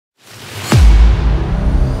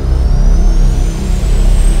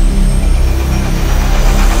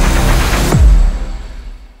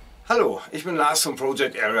ich bin Lars vom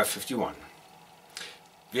Project Area 51.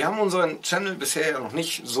 Wir haben unseren Channel bisher ja noch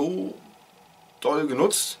nicht so doll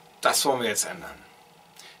genutzt. Das wollen wir jetzt ändern.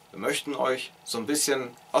 Wir möchten euch so ein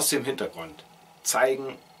bisschen aus dem Hintergrund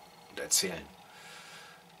zeigen und erzählen.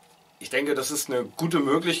 Ich denke, das ist eine gute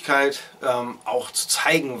Möglichkeit, auch zu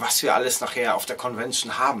zeigen, was wir alles nachher auf der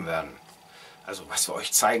Convention haben werden. Also was wir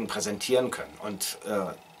euch zeigen, präsentieren können. Und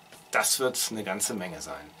das wird eine ganze Menge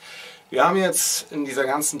sein. Wir haben jetzt in dieser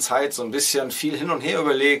ganzen Zeit so ein bisschen viel hin und her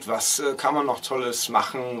überlegt, was kann man noch Tolles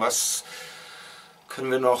machen, was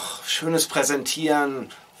können wir noch Schönes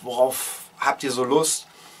präsentieren, worauf habt ihr so Lust?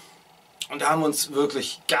 Und da haben wir uns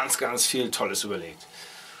wirklich ganz, ganz viel Tolles überlegt.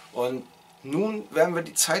 Und nun werden wir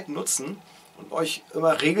die Zeit nutzen und euch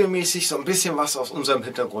immer regelmäßig so ein bisschen was aus unserem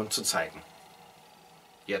Hintergrund zu zeigen.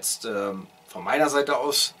 Jetzt von meiner Seite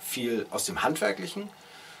aus viel aus dem Handwerklichen.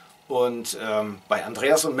 Und bei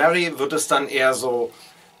Andreas und Mary wird es dann eher so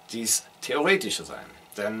dies Theoretische sein.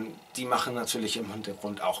 Denn die machen natürlich im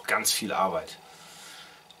Hintergrund auch ganz viel Arbeit.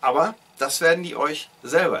 Aber das werden die euch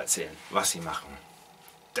selber erzählen, was sie machen.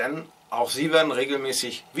 Denn auch sie werden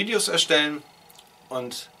regelmäßig Videos erstellen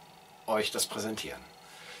und euch das präsentieren.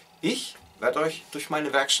 Ich werde euch durch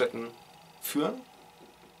meine Werkstätten führen.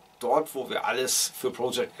 Dort, wo wir alles für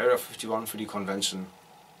Project Area 51 für die Convention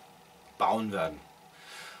bauen werden.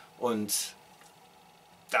 Und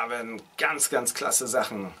da werden ganz, ganz klasse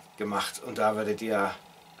Sachen gemacht und da werdet ihr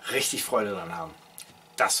richtig Freude dran haben.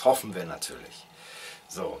 Das hoffen wir natürlich.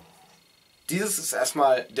 So, dieses ist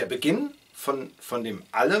erstmal der Beginn von dem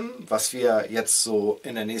allem, was wir jetzt so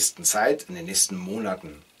in der nächsten Zeit, in den nächsten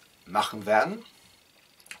Monaten machen werden.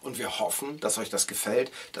 Und wir hoffen, dass euch das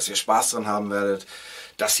gefällt, dass ihr Spaß dran haben werdet,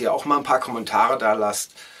 dass ihr auch mal ein paar Kommentare da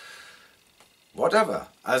lasst.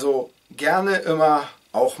 Whatever. Also gerne immer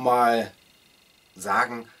auch mal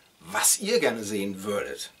sagen, was ihr gerne sehen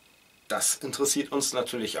würdet. Das interessiert uns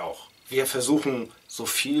natürlich auch. Wir versuchen so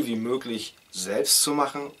viel wie möglich selbst zu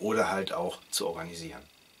machen oder halt auch zu organisieren.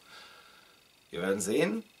 Wir werden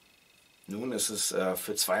sehen. Nun ist es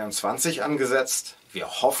für 22 angesetzt.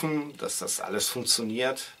 Wir hoffen, dass das alles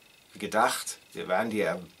funktioniert wie gedacht. Wir werden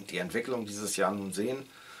die Entwicklung dieses Jahr nun sehen.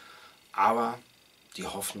 Aber die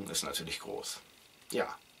Hoffnung ist natürlich groß.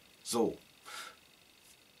 Ja, so.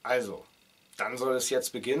 Also, dann soll es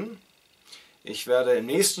jetzt beginnen. Im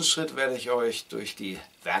nächsten Schritt werde ich euch durch die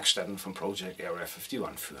Werkstätten von Project Area 51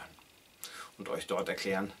 führen und euch dort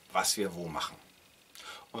erklären, was wir wo machen.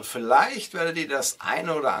 Und vielleicht werdet ihr das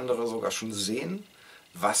eine oder andere sogar schon sehen,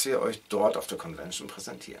 was wir euch dort auf der Convention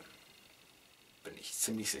präsentieren. Bin ich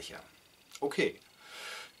ziemlich sicher. Okay,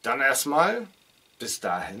 dann erstmal bis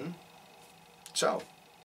dahin. Ciao.